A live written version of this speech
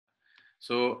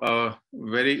So,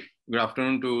 very good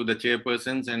afternoon to the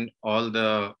chairpersons and all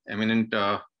the eminent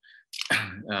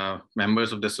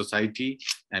members of the society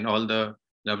and all the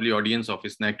lovely audience of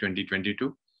ISNAC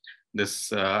 2022.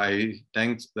 I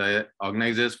thank the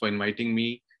organizers for inviting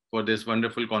me for this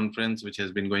wonderful conference, which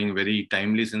has been going very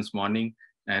timely since morning.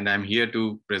 And I'm here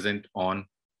to present on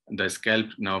the Scalp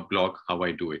Nerve Block, how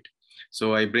I do it.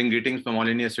 So I bring greetings from All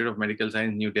India Institute of Medical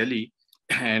Science, New Delhi,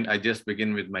 and I just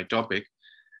begin with my topic.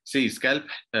 See, Scalp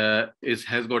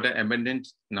has got an abundant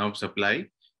nerve supply,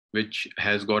 which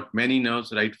has got many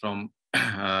nerves right from,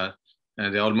 there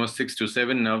are almost 6 to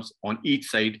 7 nerves on each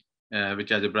side,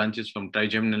 which are the branches from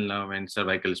trigeminal nerve and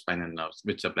cervical spinal nerves,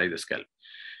 which supply the scalp.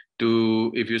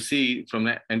 If you see from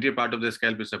the anterior part of the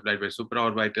scalp is supplied by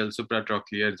supraorbital,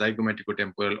 supratrochlear,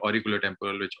 zygomaticotemporal,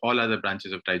 auriculotemporal, which all are the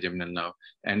branches of trigeminal nerve,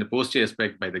 and the posterior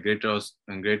aspect by the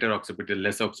greater occipital,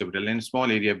 lesser occipital, and small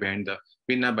area behind the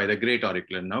pinna by the great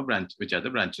auricular nerve branch, which are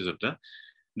the branches of the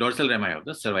dorsal rami of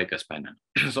the cervical spinal.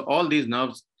 So all these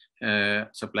nerves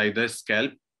supply the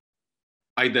scalp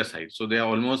either side. So there are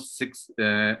almost 6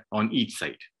 on each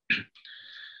side.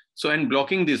 So, and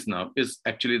blocking this nerve is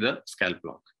actually the scalp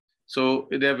block. So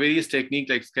there are various techniques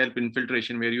like scalp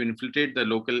infiltration, where you infiltrate the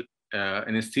local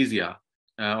anesthesia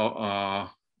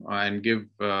and give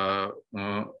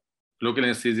local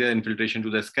anesthesia infiltration to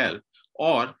the scalp,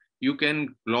 or you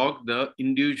can block the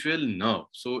individual nerve.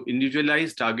 So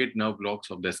individualized target nerve blocks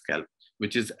of the scalp,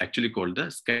 which is actually called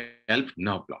the scalp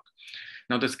nerve block.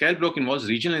 Now, the scalp block involves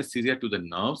regional anesthesia to the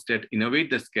nerves that innervate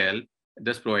the scalp,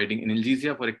 thus providing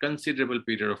analgesia for a considerable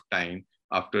period of time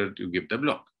after you give the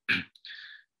block.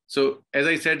 So, as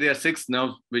I said, there are 6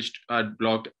 nerves which are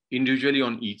blocked individually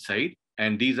on each side,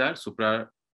 and these are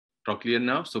supratrochlear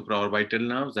nerve, supraorbital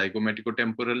nerve,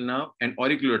 zygomaticotemporal nerve, and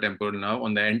auriculotemporal nerve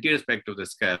on the anterior aspect of the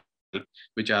scalp,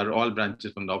 which are all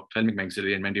branches from the ophthalmic,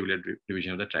 maxillary, and mandibular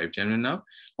division of the trigeminal nerve.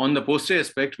 On the posterior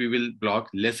aspect, we will block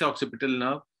lesser occipital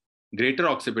nerve, greater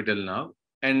occipital nerve,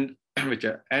 and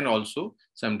also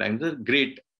sometimes the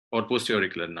great or posterior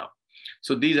auricular nerve.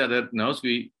 So these are the nerves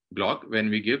we block when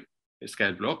we give a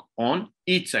scalp block on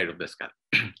each side of the scalp.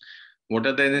 What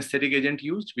are the anesthetic agents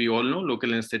used? We all know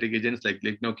local anesthetic agents like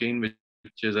lignocaine, which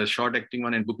is a short-acting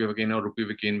one, and bupivacaine or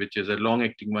ropivacaine, which is a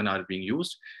long-acting one, are being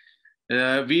used.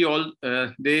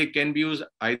 They can be used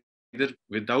either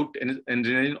without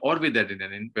adrenaline or with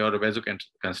adrenaline or a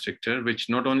vasoconstrictor, which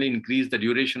not only increase the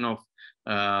duration of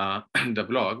the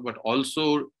block, but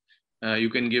also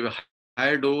you can give a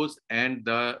higher dose, and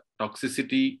the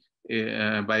toxicity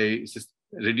by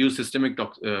reduce systemic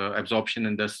absorption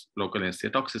and thus local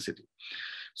anesthesia toxicity.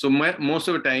 So most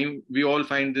of the time, we all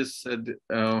find this,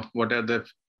 what are the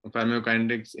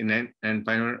pharmacokinetics and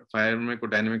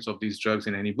pharmacodynamics of these drugs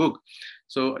in any book.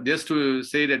 So just to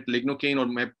say that lignocaine or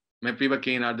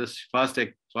mepivacaine are the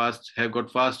have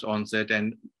got fast onset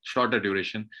and shorter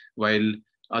duration, while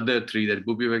other 3, that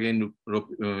bupivacaine,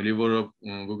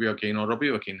 bupivacaine, or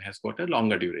ropivacaine, has got a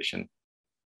longer duration.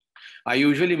 I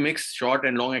usually mix short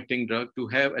and long-acting drug to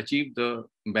have achieved the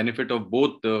benefit of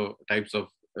both the types of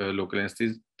local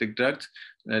anesthetic drugs,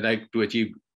 like to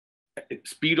achieve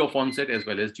speed of onset as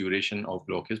well as duration of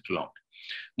block is prolonged.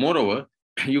 Moreover,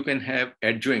 you can have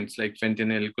adjuncts like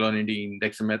fentanyl, clonidine,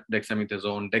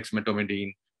 dexamethasone,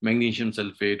 dexmedetomidine, magnesium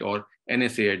sulfate, or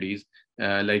NSAIDs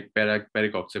like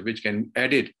paracoxib, which can be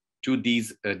added to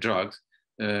these drugs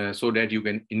so that you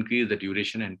can increase the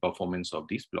duration and performance of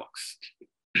these blocks.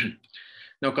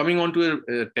 Now, coming on to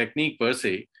a technique per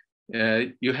se,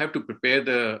 you have to prepare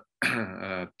the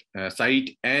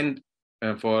site and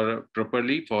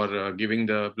properly for giving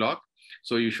the block.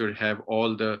 So you should have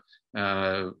all the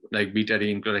like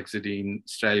betadine, chlorhexidine,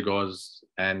 sterile gauze,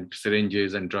 and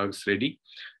syringes and drugs ready.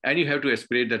 And you have to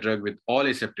aspirate the drug with all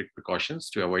aseptic precautions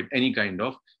to avoid any kind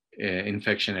of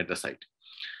infection at the site.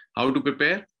 How to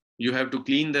prepare? You have to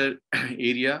clean the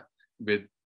area with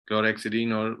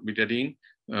chlorhexidine or betadine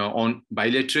on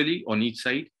bilaterally on each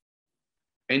side,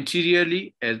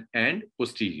 anteriorly and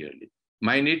posteriorly.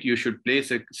 Mind it, you should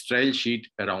place a sterile sheet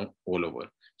around all over.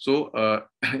 So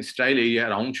sterile area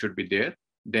around should be there.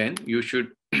 Then you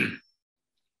should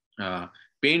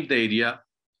paint the area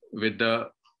with the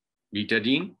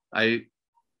betadine. I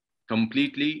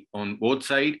completely on both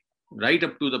sides, right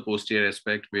up to the posterior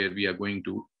aspect where we are going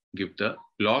to give the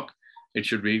block. It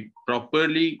should be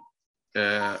properly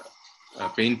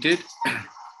painted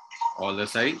all the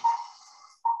sides.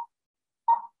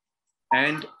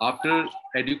 And after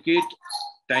adequate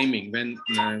timing, when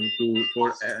time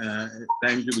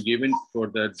to be given for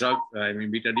the drug,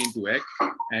 betadine to act,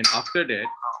 and after that,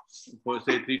 for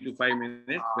say 3 to 5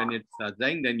 minutes, when it's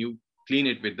drying, then you clean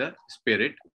it with the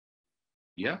spirit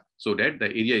so that the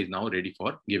area is now ready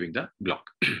for giving the block.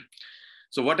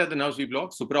 So what are the nerves we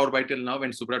block? Supraorbital nerve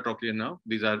and supratrochlear nerve.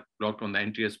 These are blocked on the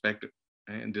anterior aspect,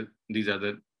 and these are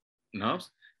the nerves.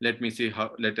 Let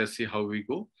us see how we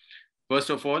go. First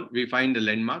of all, we find the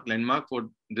landmark. Landmark for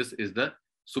this is the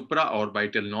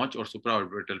supraorbital notch or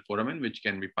supraorbital foramen, which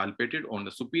can be palpated on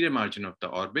the superior margin of the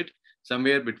orbit,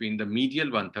 somewhere between the medial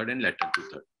 1/3 and lateral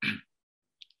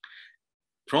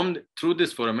 2/3. Through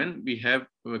this foramen, we have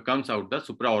comes out the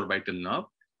supraorbital nerve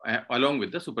along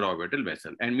with the supraorbital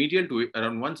vessel, and medial to it,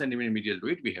 around 1 centimeter medial to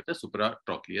it, we have the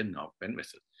supratrochlear nerve and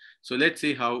vessel. So let's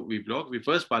see how we block. We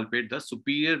first palpate the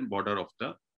superior border of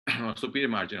the superior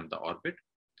margin of the orbit.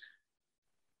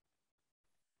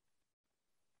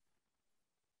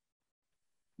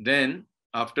 Then,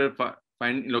 after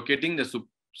locating the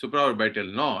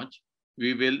supraorbital notch,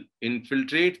 we will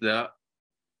infiltrate the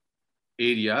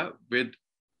area with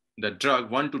the drug,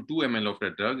 1 to 2 ml of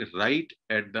the drug, right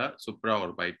at the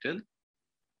supraorbital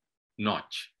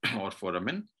notch or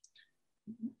foramen.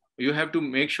 You have to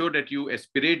make sure that you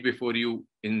aspirate before you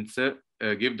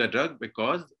give the drug,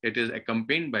 because it is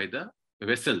accompanied by the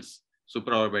vessels,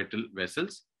 supraorbital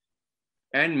vessels.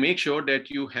 And make sure that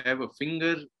you have a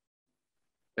finger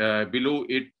below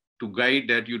it to guide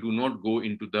that you do not go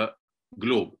into the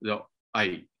globe, the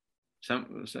eye.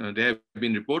 There have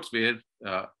been reports where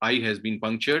eye has been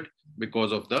punctured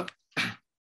because of the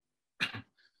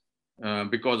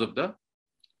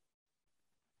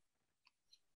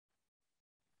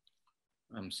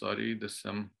I'm sorry, there's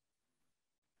some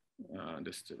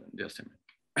just a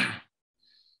minute.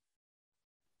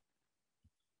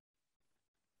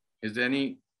 Is there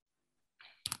any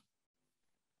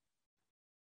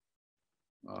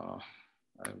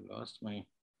I've lost my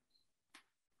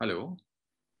hello.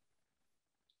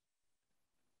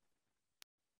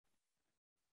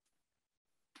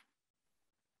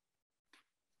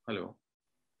 Hello.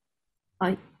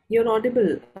 Hi, you're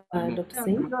audible, Dr.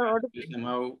 Singh.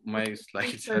 Somehow my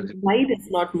slides are... slide is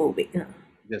not moving.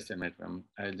 Just a minute, ma'am.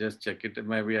 I'll just check it.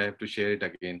 Maybe I have to share it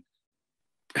again.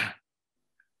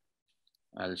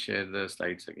 I'll share the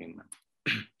slides again, ma'am.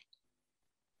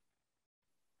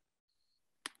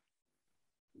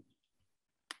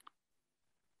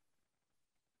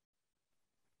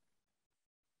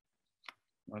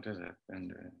 What has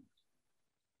happened?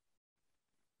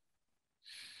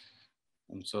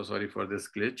 I'm so sorry for this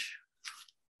glitch.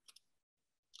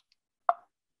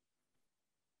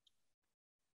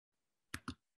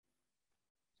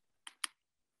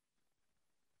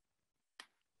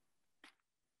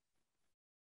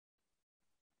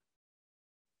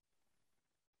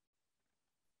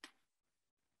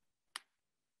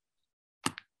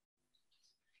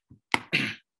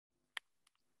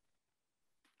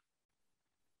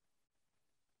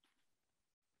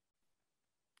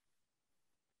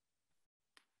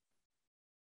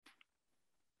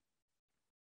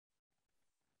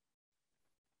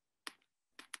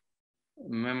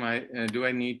 Ma'am, do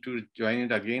I need to join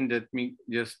it again? Let me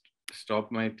just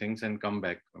stop my things and come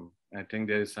back. I think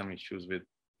there is some issues with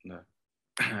the...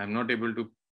 I'm not able to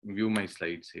view my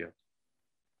slides here.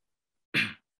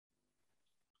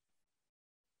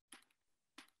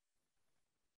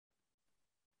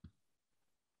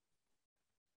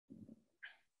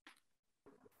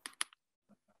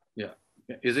 Yeah.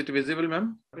 Is it visible,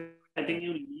 ma'am? I think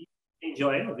you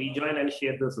rejoin and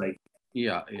share the slide.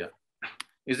 Yeah.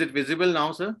 Is it visible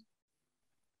now, sir?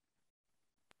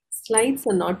 Slides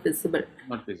are not visible.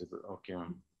 Not visible. Okay,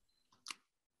 ma'am.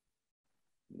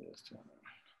 Yes.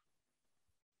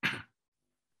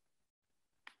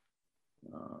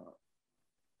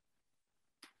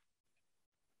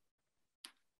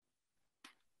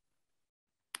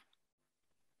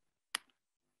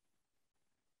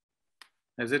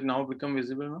 Has it now become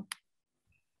visible now?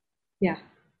 Yeah.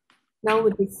 Now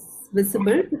it is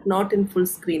visible, but not in full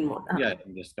screen mode. Yeah,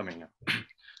 just coming up.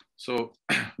 So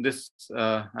this,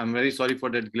 I'm very sorry for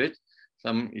that glitch,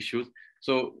 some issues.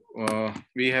 So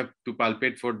we have to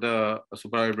palpate for the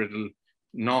supraorbital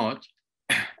notch,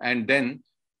 and then...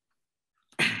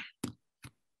 I'm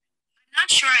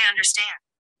not sure I understand.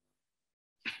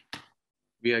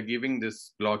 We are giving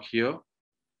this block here.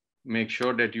 Make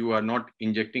sure that you are not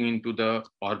injecting into the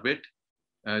orbit.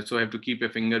 So I have to keep a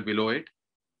finger below it.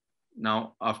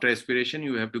 Now, after aspiration,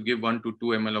 you have to give 1 to 2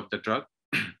 ml of the drug.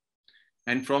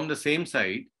 And from the same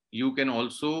side, you can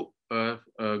also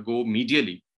go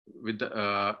medially with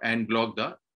the, and block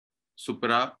the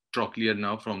supratrochlear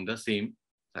nerve from the same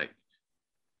side.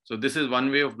 So this is one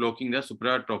way of blocking the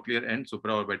supratrochlear and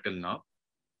supraorbital nerve.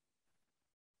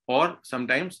 Or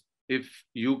sometimes, if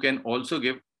you can also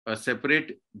give a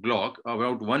separate block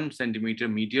about 1 centimeter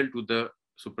medial to the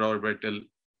supraorbital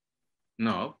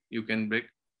nerve, you can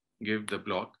give the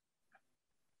block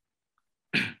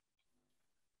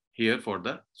here for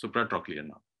the supratrochlear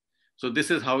nerve. So this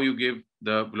is how you give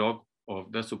the block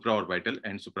of the supraorbital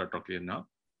and supratrochlear nerve.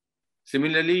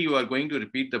 Similarly, you are going to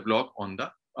repeat the block on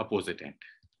the opposite end.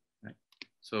 Right?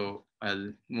 So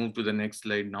I'll move to the next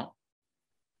slide now.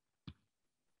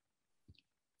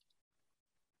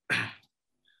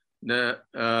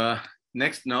 The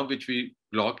next nerve which we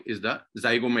block is the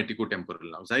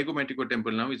zygomaticotemporal nerve.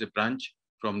 Zygomaticotemporal nerve is a branch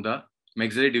from the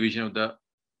maxillary division of the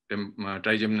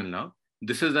trigeminal nerve.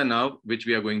 This is the nerve which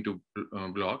we are going to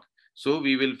block. So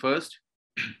we will first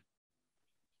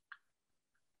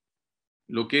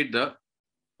locate the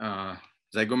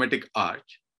zygomatic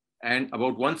arch, and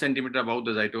about 1 centimeter above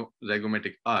the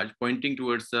zygomatic arch, pointing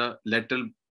towards the lateral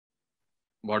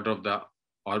border of the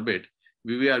orbit,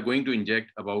 we are going to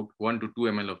inject about 1 to 2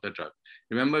 ml of the drug.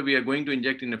 Remember, we are going to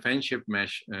inject in a fan-shaped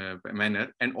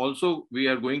manner, and also we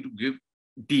are going to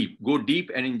go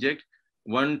deep and inject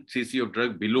 1 cc of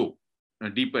drug below a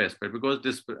deeper aspect, because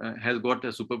this has got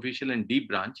a superficial and deep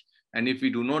branch, and if we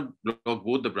do not block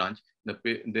both the branch,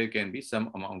 there can be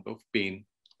some amount of pain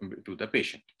to the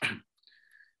patient.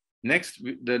 Next,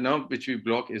 the nerve which we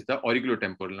block is the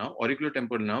auriculotemporal nerve.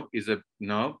 Auriculotemporal nerve is a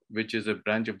nerve which is a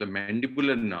branch of the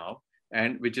mandibular nerve,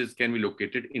 and which can be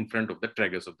located in front of the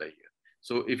tragus of the ear.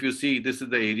 So if you see, this is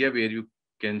the area where you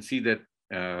can see that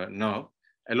nerve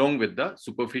along with the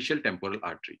superficial temporal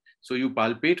artery. So you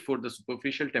palpate for the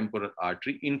superficial temporal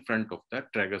artery in front of the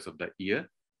tragus of the ear.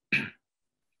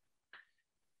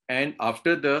 And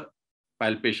after the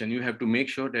palpation, you have to make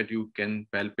sure that you can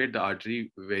palpate the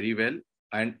artery very well,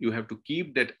 and you have to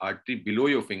keep that artery below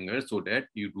your finger so that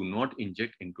you do not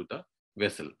inject into the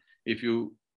vessel. If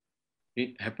you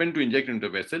happen to inject into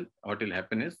the vessel, what will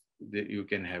happen is that you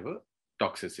can have a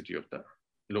toxicity of the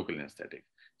local anesthetic.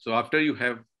 So after you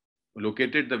have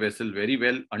located the vessel very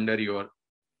well under your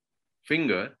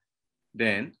finger,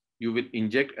 then you will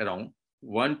inject around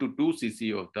 1 to 2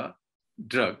 cc of the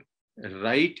drug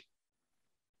right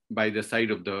by the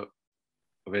side of the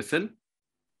vessel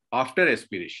after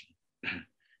aspiration.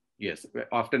 Yes,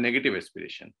 after negative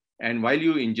aspiration. And while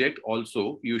you inject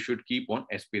also, you should keep on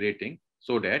aspirating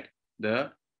so that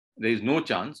there is no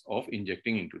chance of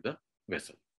injecting into the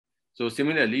vessel. So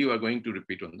similarly, you are going to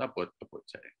repeat on the upper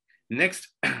side. Next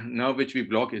nerve which we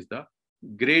block is the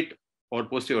great or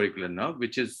posterior auricular nerve,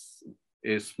 which is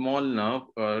a small nerve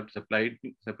supplying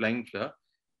the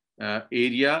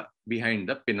area behind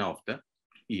the pinna of the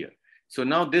ear. So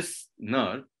now this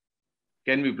nerve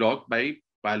can be blocked by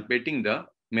palpating the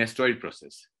mastoid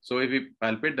process. So if we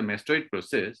palpate the mastoid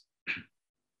process,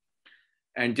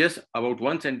 and just about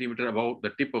 1 centimeter above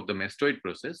the tip of the mastoid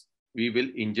process, we will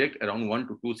inject around 1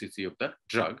 to 2 cc of the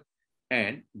drug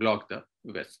and block the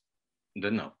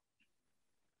nerve.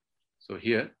 So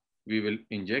here we will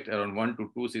inject around 1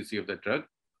 to 2 cc of the drug,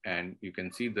 and you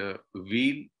can see the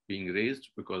wheel being raised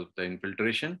because of the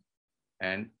infiltration,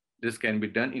 and this can be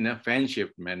done in a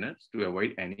fan-shaped manner to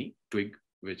avoid any twig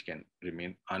which can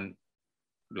remain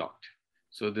unblocked.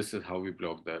 So this is how we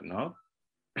block the nerve.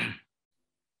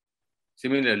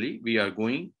 Similarly, we are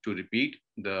going to repeat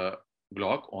the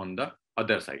block on the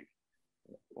other side,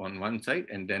 on one side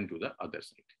and then to the other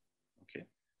side. Okay.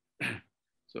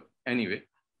 So anyway,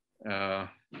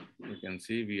 you can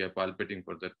see we are palpating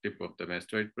for the tip of the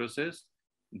mastoid process.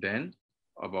 Then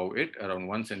above it, around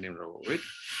 1 centimeter above it,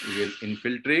 we will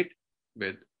infiltrate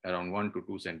with around 1 to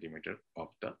 2 centimeter of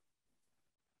the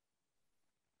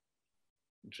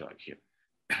drug here.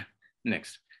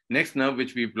 Next nerve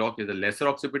which we block is the lesser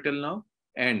occipital nerve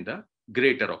and the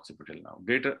greater occipital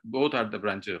nerve. Both are the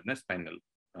branches of the spinal,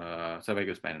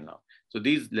 cervical spinal nerve. So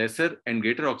these lesser and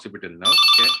greater occipital nerve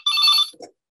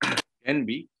can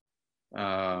be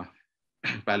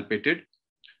palpated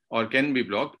or can be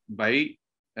blocked by,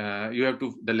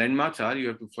 the landmarks are, you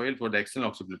have to file for the external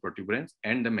occipital protuberance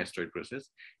and the mastoid process.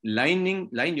 Line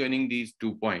joining these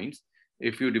 2 points,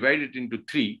 if you divide it into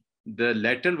 3, the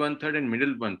lateral 1/3 and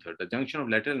middle 1/3, the junction of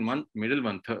lateral and middle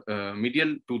 1/3,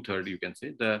 medial 2/3, you can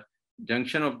say, the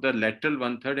junction of the lateral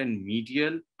 1/3 and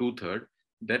medial 2/3,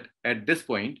 that at this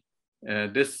point,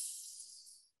 this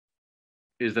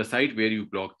is the site where you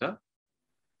block the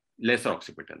lesser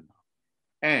occipital nerve.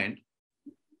 And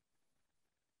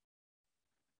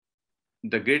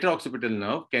the greater occipital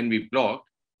nerve can be blocked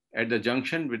at the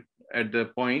junction at the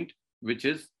point which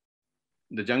is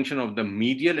the junction of the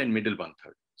medial and middle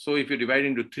 1/3. So if you divide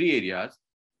into 3 areas,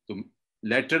 so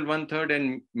lateral 1/3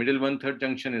 and middle 1/3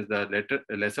 junction is the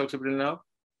lesser occipital nerve,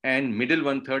 and middle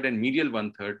 1/3 and medial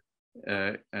 1/3,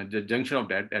 the junction of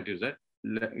that is the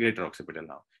greater occipital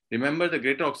nerve. Remember, the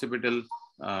greater occipital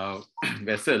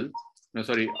artery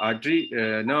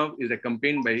nerve is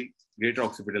accompanied by greater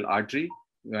occipital artery,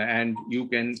 and you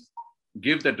can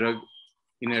give the drug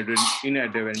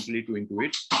inadvertently into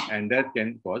it, and that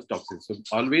can cause toxicity. So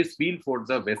always feel for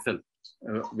the vessel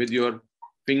with your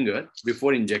finger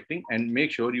before injecting, and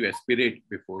make sure you aspirate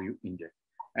before you inject.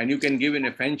 And you can give in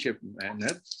a fan-shaped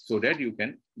manner so that you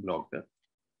can block the.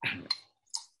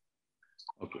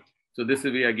 Okay, so this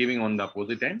is we are giving on the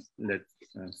opposite end. Let's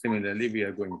similarly we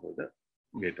are going for the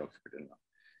greater occipital now.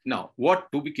 Now,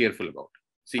 what to be careful about?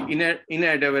 See,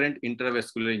 inadvertent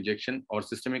intravascular injection or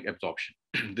systemic absorption.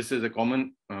 This is a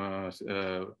common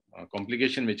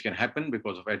complication which can happen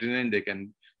because of adrenaline. They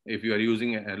can, if you are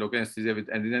using a local anesthesia with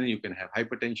adrenaline, you can have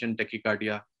hypertension,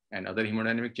 tachycardia, and other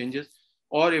hemodynamic changes.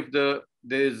 Or if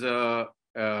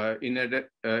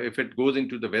if it goes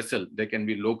into the vessel, there can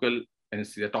be local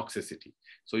anesthesia toxicity.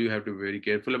 So you have to be very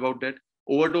careful about that.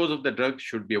 Overdose of the drug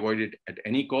should be avoided at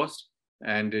any cost.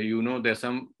 And you know, there are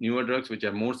some newer drugs which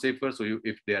are more safer. So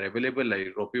if they are available,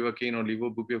 like ropivacaine or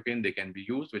levobupropion, they can be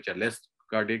used, which are less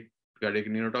cardiac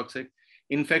neurotoxic.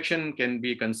 Infection can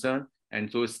be a concern,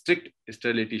 and so strict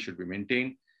sterility should be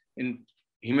maintained. In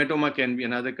hematoma can be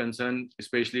another concern,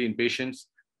 especially in patients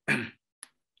who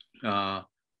have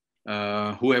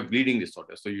bleeding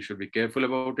disorders. So you should be careful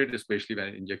about it, especially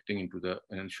when injecting into the,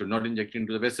 and should not inject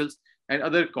into the vessels. And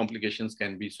other complications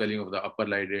can be swelling of the upper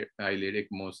eyelid,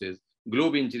 ecchymosis.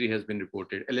 Globe injury has been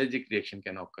reported. Allergic reaction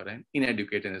can occur, and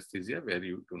inadequate anesthesia where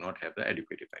you do not have the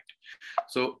adequate effect.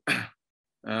 So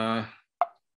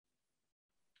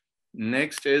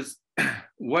next is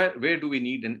where do we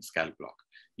need a scalp block?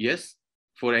 Yes,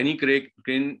 for any awake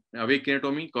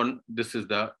craniotomy, this is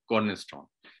the cornerstone.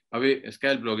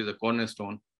 Scalp block is a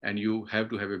cornerstone, and you have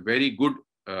to have a very good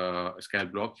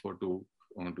scalp block to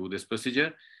do this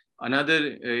procedure.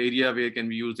 Another area where it can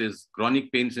be used is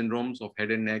chronic pain syndromes of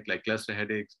head and neck, like cluster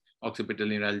headaches, occipital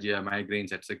neuralgia,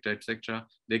 migraines, etc., etc.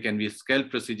 There can be scalp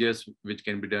procedures which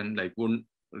can be done, like wound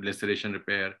laceration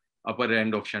repair, upper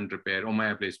end of shunt repair,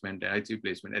 Omaya placement, IC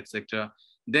placement, etc.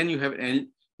 Then you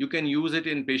can use it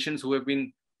in patients who have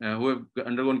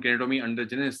undergone craniotomy under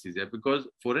general anesthesia, because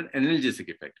for an analgesic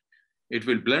effect. It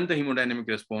will blunt the hemodynamic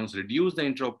response, reduce the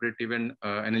intraoperative and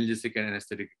analgesic and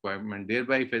anesthetic requirement,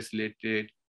 thereby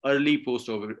facilitate early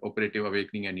post-operative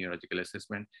awakening and neurological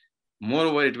assessment.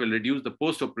 Moreover, it will reduce the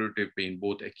post-operative pain,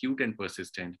 both acute and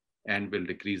persistent, and will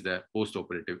decrease the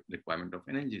post-operative requirement of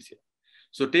analgesia.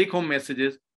 So take-home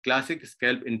messages: classic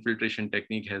scalp infiltration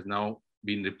technique has now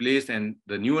been replaced, and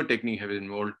the newer technique have been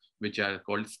involved, which are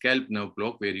called scalp nerve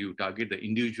block, where you target the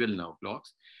individual nerve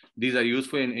blocks. These are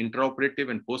useful in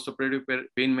intraoperative and postoperative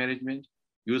pain management,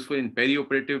 useful in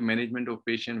perioperative management of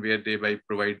patient, where they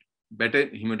provide better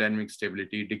hemodynamic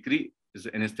stability, decrease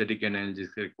anesthetic and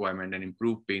analgesic requirement, and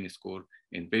improve pain score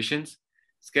in patients.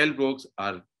 Scalp blocks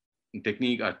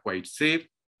technique are quite safe,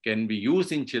 can be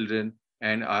used in children,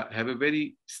 and have a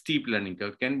very steep learning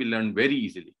curve, can be learned very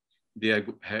easily. They are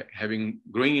having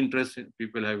growing interest,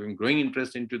 people having growing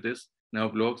interest into this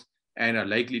nerve blocks, and are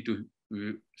likely to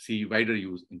see wider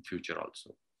use in future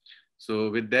also. So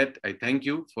with that, I thank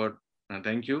you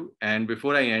thank you. And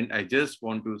before I end, I just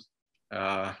want to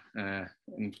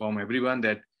inform everyone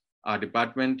that our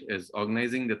department is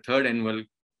organizing the 3rd annual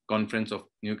conference of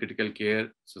Neurocritical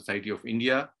Care Society of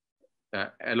India,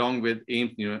 along with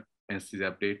AIMS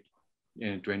Neuroanesthesia Update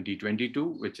in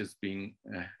 2022, which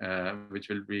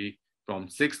will be from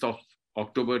 6th of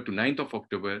October to 9th of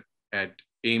October at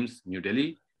AIMS, New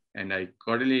Delhi. And I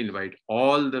cordially invite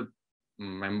all the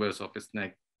members of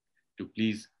SNAC to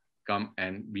please come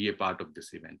and be a part of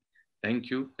this event. Thank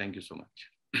you. Thank you so much.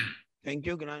 Thank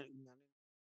you.